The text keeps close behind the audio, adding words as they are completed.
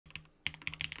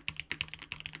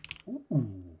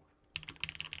Ooh.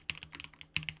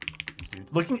 Dude,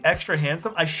 looking extra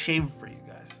handsome. I shaved for you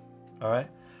guys. All right.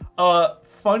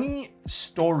 Funny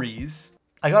stories.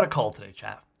 I got a call today,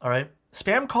 chat. All right.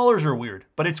 Spam callers are weird,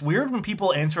 but it's weird when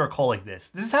people answer a call like this.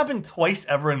 This has happened twice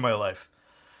ever in my life.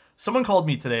 Someone called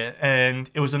me today, and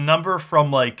it was a number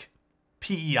from like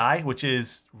PEI, which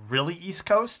is really East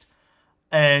Coast.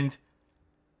 And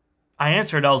I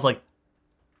answered. I was like,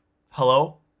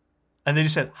 hello? And they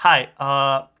just said,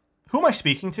 hi, who am I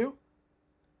speaking to?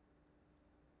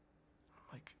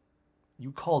 I'm like,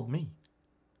 you called me.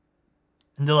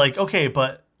 And they're like, okay,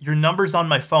 but your number's on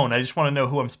my phone. I just want to know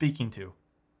who I'm speaking to.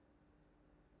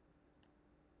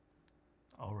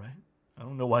 All right. I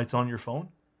don't know why it's on your phone.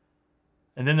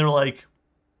 And then they're like,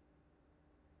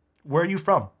 where are you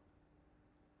from?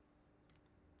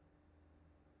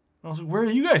 And I was like, where are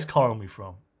you guys calling me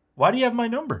from? Why do you have my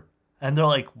number? And they're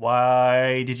like,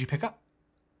 why did you pick up?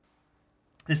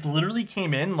 This literally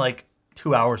came in like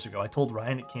 2 hours ago. I told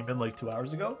Ryan it came in like 2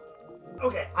 hours ago.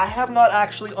 Okay, I have not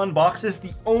actually unboxed this.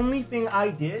 The only thing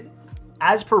I did,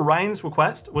 as per Ryan's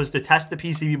request, was to test the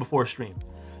PCB before stream.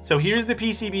 So here's the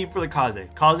PCB for the Kaze.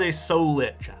 Kaze is so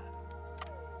lit, chat.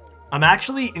 I'm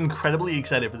actually incredibly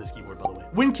excited for this keyboard, by the way.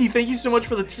 Winky, thank you so much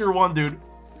for the tier 1, dude.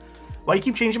 Why you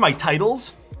keep changing my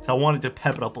titles? So I wanted to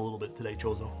pep it up a little bit today,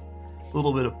 Chozo. A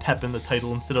little bit of pep in the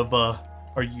title instead of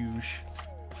our usual.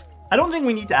 I don't think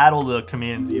we need to add all the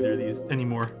commands either of these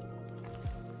anymore.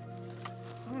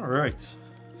 All right.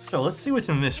 So let's see what's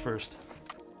in this first.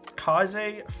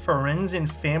 Kaze Friends and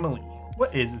Family.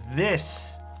 What is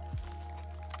this?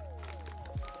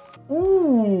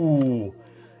 Ooh.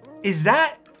 Is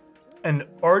that an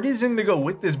artisan to go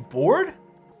with this board?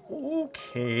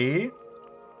 Okay.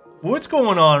 What's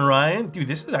going on, Ryan? Dude,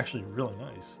 this is actually really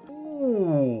nice.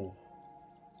 Ooh.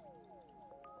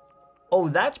 Oh,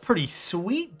 that's pretty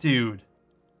sweet, dude.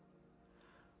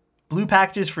 Blue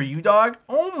packages for you, dog.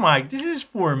 Oh my, this is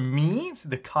for me. It's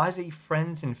the Kaze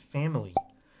Friends and Family.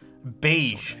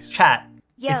 Beige. So nice. Chat.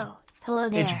 Yo, hello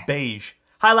there. It's beige.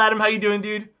 Hi, Ladam. How you doing,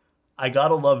 dude? I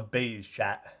gotta love beige,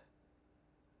 chat.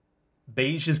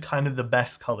 Beige is kind of the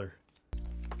best color.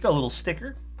 Got a little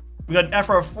sticker. We got an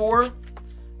FR4.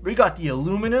 We got the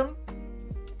aluminum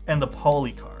and the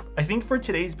polycarb. I think for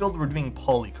today's build, we're doing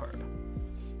polycarb.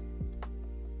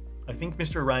 I think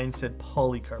Mr. Ryan said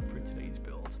polycarb for today's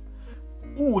build.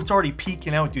 Ooh, it's already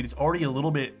peeking out, dude. It's already a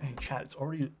little bit, hey chat, it's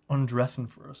already undressing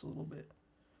for us a little bit.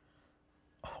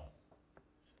 Oh.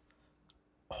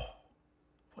 Oh,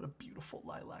 what a beautiful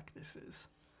lilac this is.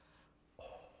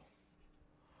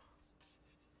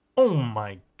 Oh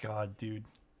my God, dude.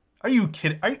 Are you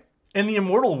kidding? In the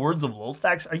immortal words of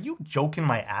Lolstacks, are you joking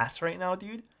my ass right now,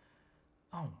 dude?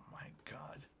 Oh my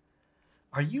God.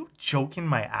 Are you joking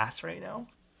my ass right now?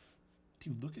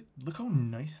 Dude, look how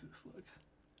nice this looks.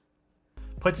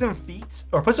 Put some feet,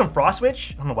 or put some frost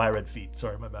switch. I don't know why I read feet.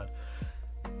 Sorry, my bad.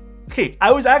 Okay,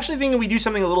 I was actually thinking we do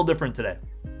something a little different today.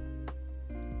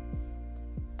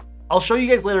 I'll show you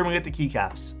guys later when we get the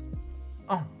keycaps.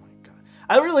 Oh my God.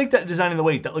 I really like that design in the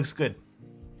weight. That looks good.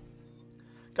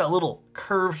 Got a little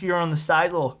curve here on the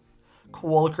side, little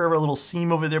koala curve, a little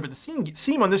seam over there, but the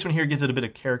seam on this one here gives it a bit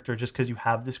of character just because you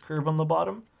have this curve on the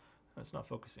bottom. It's not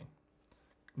focusing.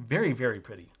 Very, very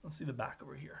pretty. Let's see the back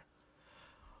over here.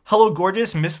 Hello,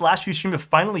 gorgeous. Missed last few stream, but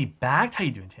finally back. How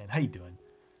you doing, Tan? How you doing?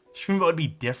 Stream about to be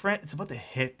different. It's about to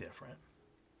hit different.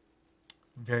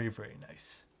 Very, very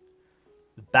nice.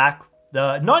 The back,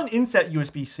 not an inset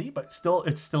USB-C, but still,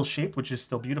 it's still shaped, which is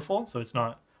still beautiful. So it's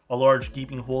not a large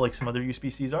gaping hole like some other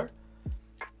USB-Cs are.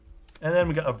 And then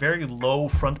we got a very low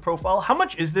front profile. How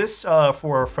much is this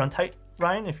for front height,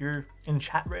 Ryan, if you're in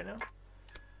chat right now?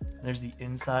 And there's the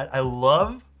inside. I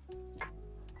love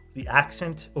the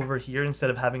accent over here instead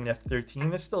of having an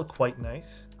F13. It's still quite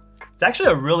nice. It's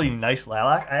actually a really nice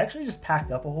lilac. I actually just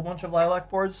packed up a whole bunch of lilac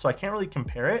boards, so I can't really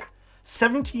compare it.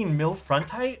 17 mil front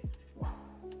height.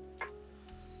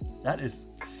 That is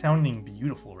sounding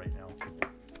beautiful right now.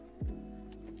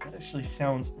 That actually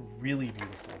sounds really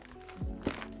beautiful.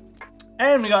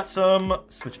 And we got some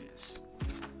switches.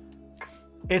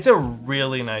 It's a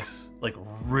really nice, like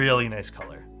really nice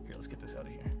color. Here, let's get this out of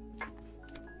here.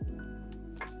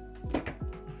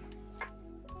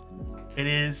 It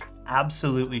is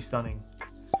absolutely stunning.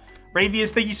 Ravius,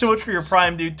 thank you so much for your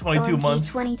prime, dude. 22 OMG,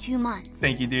 months. 22 months.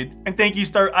 Thank you, dude. And thank you,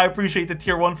 Start. I appreciate the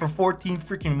tier 1 for 14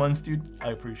 freaking months, dude.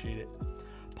 I appreciate it.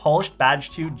 Polished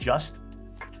badge 2, just...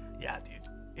 Yeah, dude.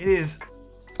 It is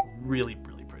really,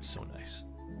 really pretty. So nice.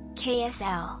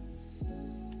 KSL.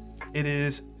 It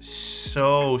is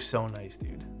so, so nice,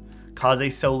 dude.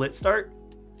 Kaze so lit, Start.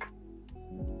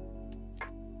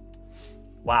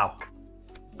 Wow.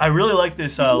 I really like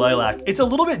this lilac. It's a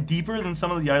little bit deeper than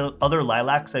some of the other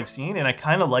lilacs I've seen, and I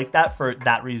kind of like that for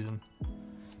that reason.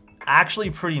 Actually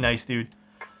pretty nice, dude.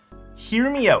 Hear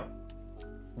me out.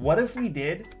 What if we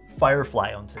did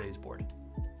Firefly on today's board?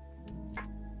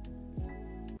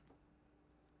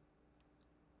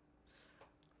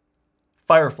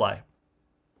 Firefly.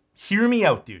 Hear me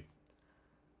out, dude.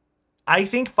 I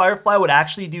think Firefly would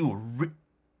actually do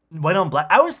white on black.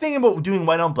 I was thinking about doing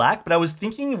white on black, but I was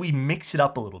thinking we mix it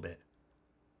up a little bit.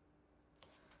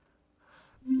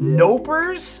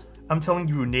 Nopers? I'm telling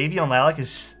you, navy on lilac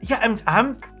is... Yeah,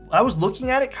 I was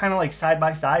looking at it kind of like side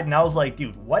by side, and I was like,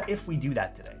 dude, what if we do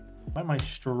that today? Why am I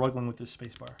struggling with this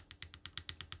spacebar?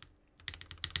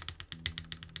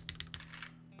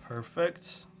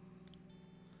 Perfect.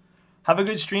 Have a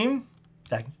good stream.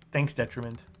 Thanks,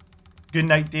 Detriment. Good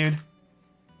night, dude.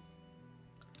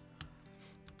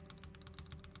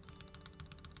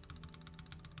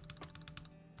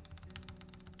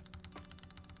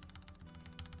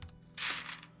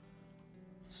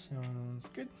 Sounds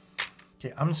good.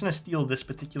 Okay, I'm just gonna steal this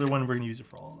particular one. We're gonna use it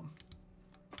for all of them.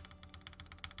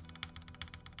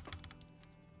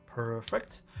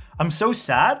 Perfect. I'm so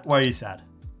sad. Why are you sad?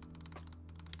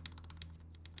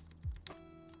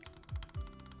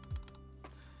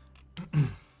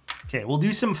 Okay, we'll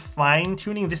do some fine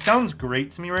tuning. This sounds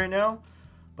great to me right now,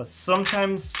 but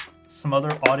sometimes some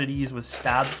other oddities with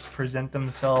stabs present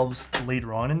themselves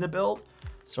later on in the build.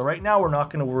 So right now we're not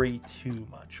gonna worry too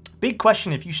much. Big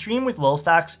question, if you stream with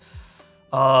Lulstacks,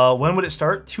 when would it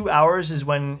start? 2 hours is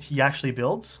when he actually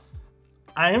builds.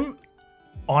 I'm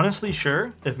honestly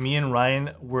sure if me and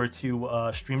Ryan were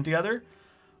to stream together,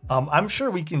 I'm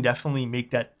sure we can definitely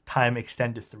make that time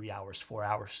extend to 3 hours, 4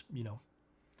 hours, you know.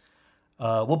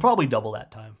 We'll probably double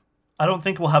that time. I don't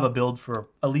think we'll have a build for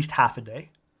at least half a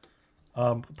day.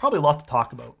 Probably a lot to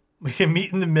talk about. We can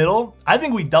meet in the middle. I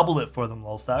think we double it for them,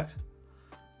 Lulstacks.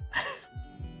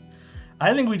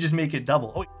 I think we just make it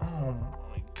double. Oh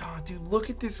my god, dude,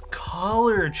 look at this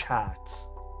color, chat.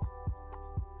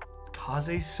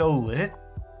 Kaze's so lit.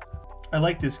 I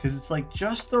like this because it's like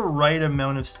just the right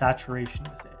amount of saturation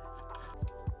with it.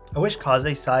 I wish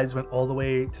Kaze sides went all the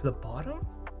way to the bottom.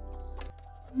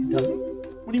 It doesn't?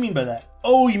 What do you mean by that?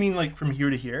 Oh, you mean like from here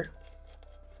to here?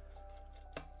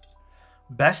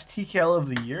 Best TKL of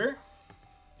the year?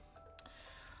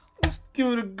 Let's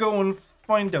give it a go and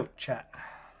find out, chat.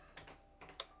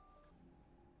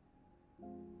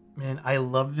 Man, I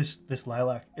love this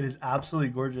lilac. It is absolutely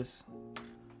gorgeous.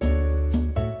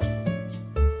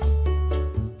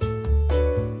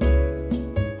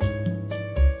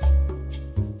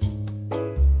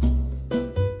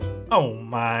 Oh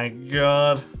my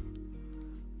god.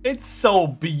 It's so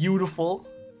beautiful.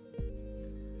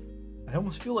 I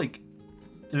almost feel like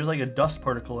there's like a dust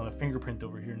particle and a fingerprint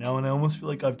over here now, and I almost feel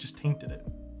like I've just tainted it.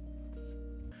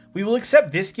 We will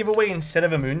accept this giveaway instead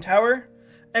of a moon tower.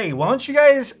 Hey, why don't you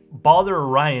guys bother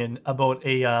Ryan about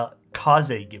a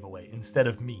Kaze giveaway instead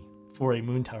of me for a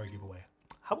moon tower giveaway?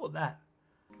 How about that?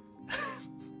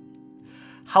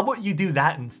 How about you do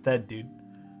that instead, dude?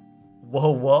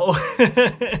 Whoa, whoa.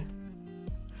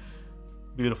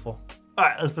 Beautiful. All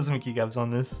right, let's put some keycaps on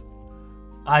this.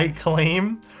 I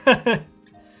claim.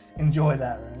 Enjoy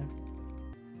that,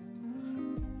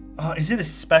 right? Is it a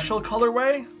special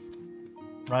colorway?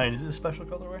 Ryan, is it a special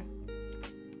colorway?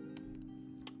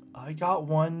 I got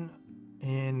one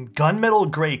in gunmetal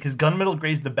gray because gunmetal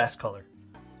gray is the best color.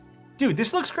 Dude,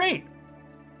 this looks great.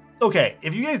 Okay,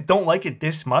 if you guys don't like it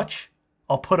this much,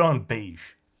 I'll put on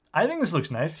beige. I think this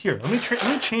looks nice. Here, let me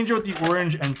change out the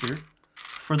orange enter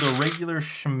for the regular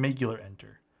schmegular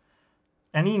enter.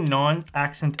 Any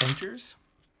non-accent enters?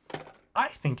 I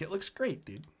think it looks great,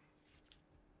 dude.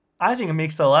 I think it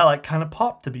makes the lilac kind of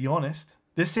pop, to be honest.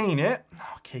 This ain't it.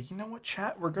 Okay, you know what,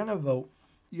 chat? We're gonna vote.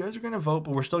 You guys are gonna vote,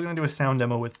 but we're still gonna do a sound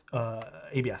demo with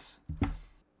ABS.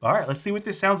 All right, let's see what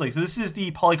this sounds like. So this is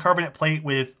the polycarbonate plate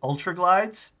with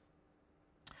Ultraglides.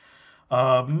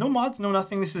 No mods, no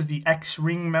nothing. This is the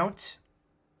X-ring mount.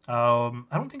 I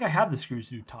don't think I have the screws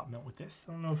to do top mount with this.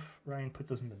 I don't know if Ryan put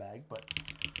those in the bag, but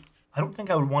I don't think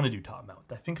I would want to do top mount.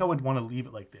 I think I would want to leave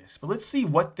it like this. But let's see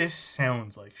what this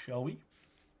sounds like, shall we?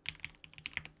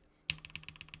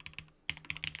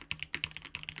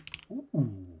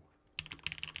 Ooh.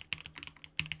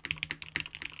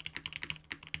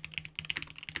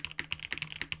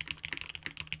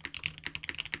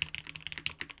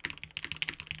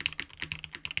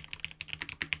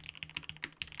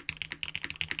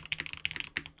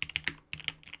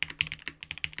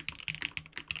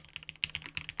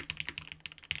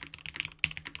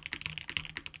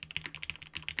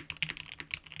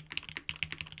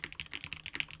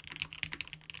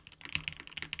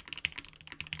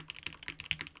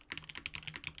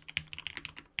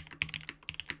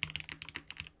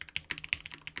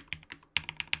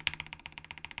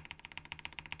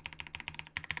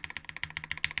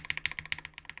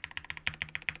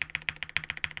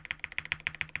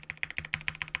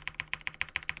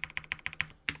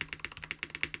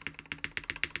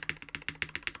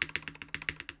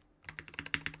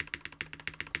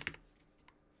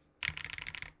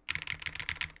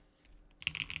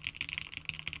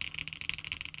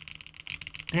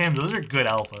 Damn, those are good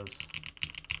alphas.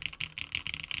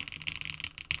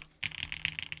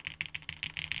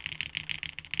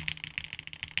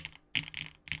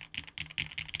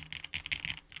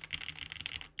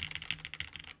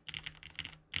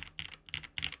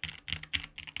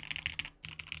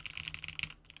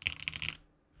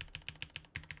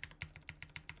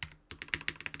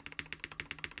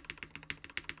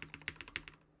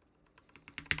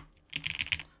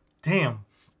 Damn.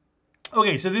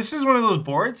 Okay, so this is one of those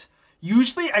boards.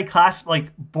 Usually I class,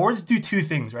 like, boards do two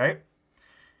things, right?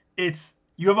 It's,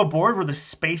 you have a board where the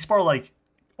spacebar, like,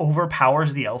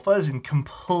 overpowers the alphas and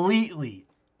completely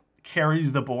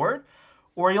carries the board.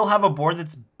 Or you'll have a board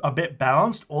that's a bit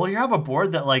balanced. Or you have a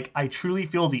board that, like, I truly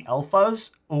feel the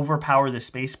alphas overpower the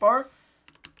spacebar.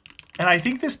 And I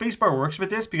think the spacebar works with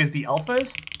this because the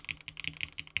alphas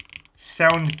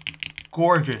sound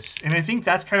gorgeous. And I think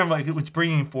that's kind of like what's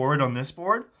bringing forward on this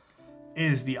board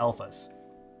is the alphas.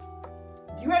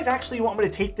 Do you guys actually want me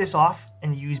to take this off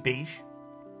and use beige?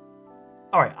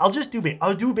 All right, I'll just do beige.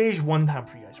 I'll do beige one time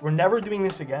for you guys. We're never doing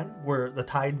this again where the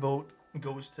tied vote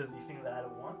goes to the thing that I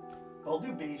don't want. But I'll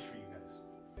do beige for you guys.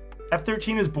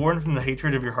 F13 is born from the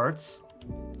hatred of your hearts.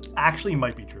 Actually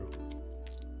might be true.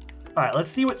 All right, let's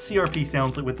see what CRP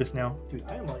sounds like with this now. Dude,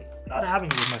 I am like not having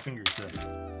it with my fingers today.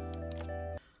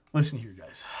 Listen here,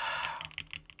 guys.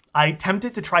 I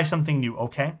attempted to try something new,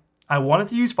 okay? I wanted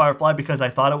to use Firefly because I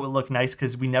thought it would look nice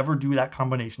because we never do that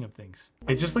combination of things.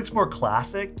 It just looks more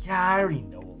classic. Yeah, I already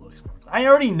know it looks more classic. I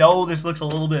already know this looks a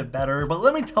little bit better, but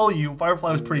let me tell you,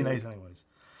 Firefly was pretty nice anyways.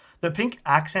 The pink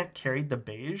accent carried the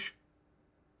beige.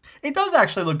 It does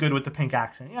actually look good with the pink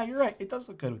accent. Yeah, you're right. It does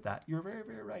look good with that. You're very,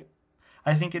 very right.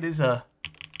 I think it is it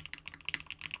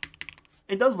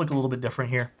does look a little bit different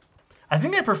here. I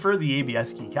think I prefer the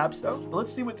ABS keycaps though, but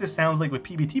let's see what this sounds like with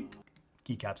PBT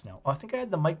keycaps now. Oh, I think I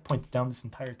had the mic pointed down this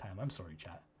entire time. I'm sorry,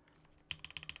 chat.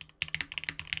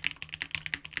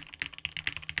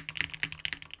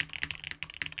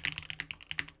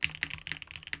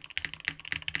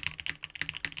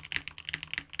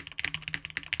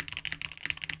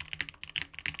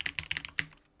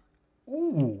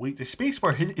 Ooh, wait, the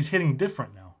spacebar is hitting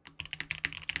different now.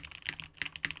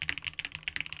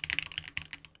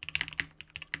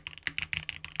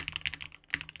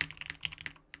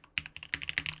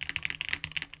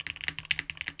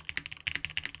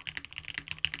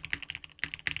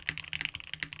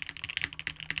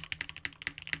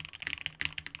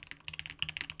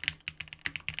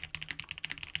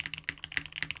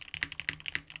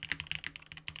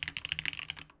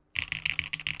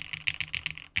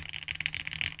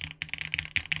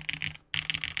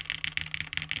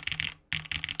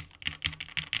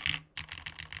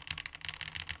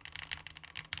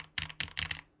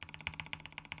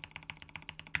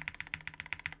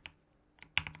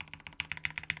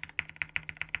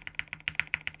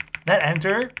 That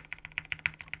enter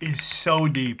is so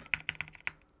deep.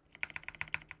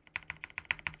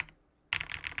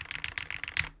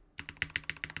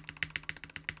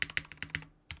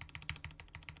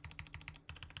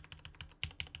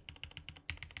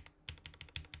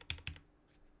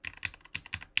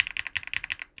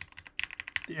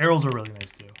 The arrows are really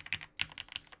nice too.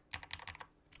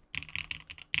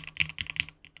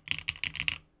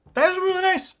 That's really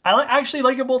nice. I actually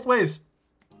like it both ways.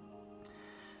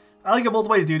 I like it both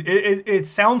ways, dude. It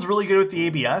sounds really good with the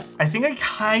ABS. I think I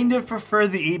kind of prefer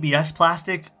the ABS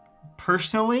plastic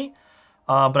personally,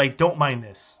 but I don't mind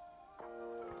this.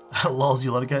 Lols, you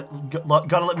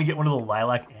gotta let me get one of the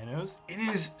lilac annos. It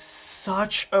is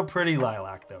such a pretty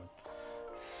lilac, though.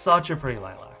 Such a pretty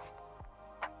lilac.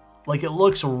 Like, it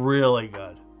looks really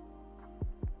good.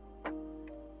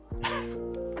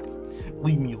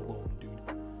 Leave me alone, dude.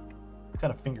 Got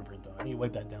a fingerprint on it. I need to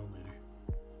wipe that down later.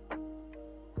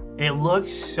 It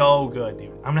looks so good,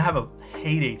 dude. I'm gonna have a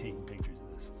heyday taking pictures of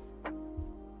this.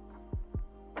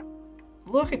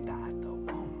 Look at that, though.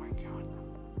 Oh my god.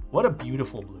 What a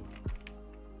beautiful blue.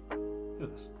 Look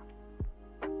at this.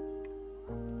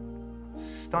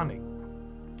 Stunning.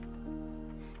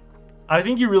 I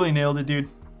think you really nailed it, dude.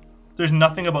 There's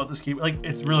nothing about this keyboard. Like,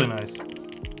 it's really nice.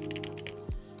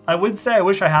 I would say I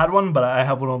wish I had one, but I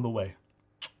have one on the way.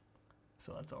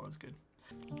 So that's always good.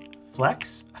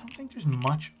 Flex? I don't think there's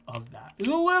much of that.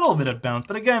 There's a little bit of bounce,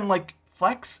 but again, like,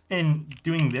 flex in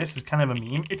doing this is kind of a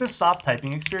meme. It's a soft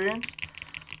typing experience.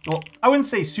 Well, I wouldn't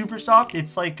say super soft.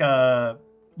 It's like,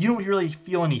 you don't really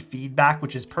feel any feedback,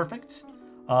 which is perfect.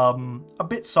 A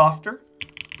bit softer,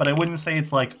 but I wouldn't say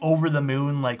it's like over the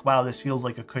moon, like, wow, this feels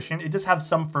like a cushion. It does have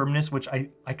some firmness, which I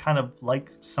kind of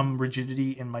like, some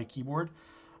rigidity in my keyboard.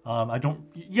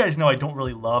 You guys know I don't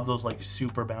really love those like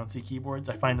super bouncy keyboards.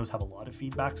 I find those have a lot of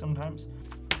feedback sometimes.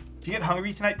 If you get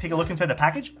hungry tonight, take a look inside the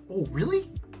package. Oh, really?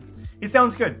 It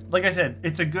sounds good. Like I said,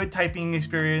 it's a good typing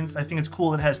experience. I think it's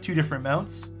cool. It has 2 different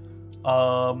mounts.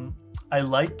 I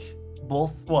like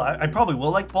both. Well, I probably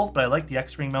will like both, but I like the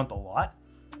X-ring mount a lot.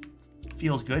 It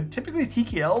feels good. Typically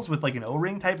TKLs with like an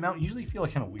O-ring type mount usually feel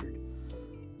like kind of weird.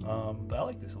 But I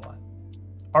like this a lot.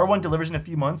 R1 delivers in a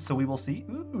few months, so we will see.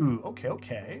 Ooh,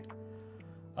 okay.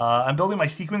 I'm building my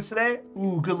sequence today.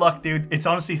 Ooh, good luck, dude. It's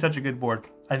honestly such a good board.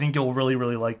 I think you'll really,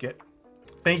 really like it.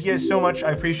 Thank you guys so much.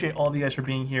 I appreciate all of you guys for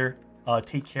being here.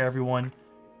 Take care, everyone.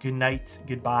 Good night,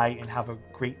 goodbye, and have a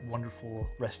great, wonderful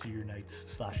rest of your nights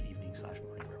 / evening / morning,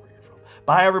 wherever you're from.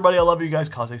 Bye, everybody. I love you guys.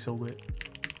 Kaze so lit.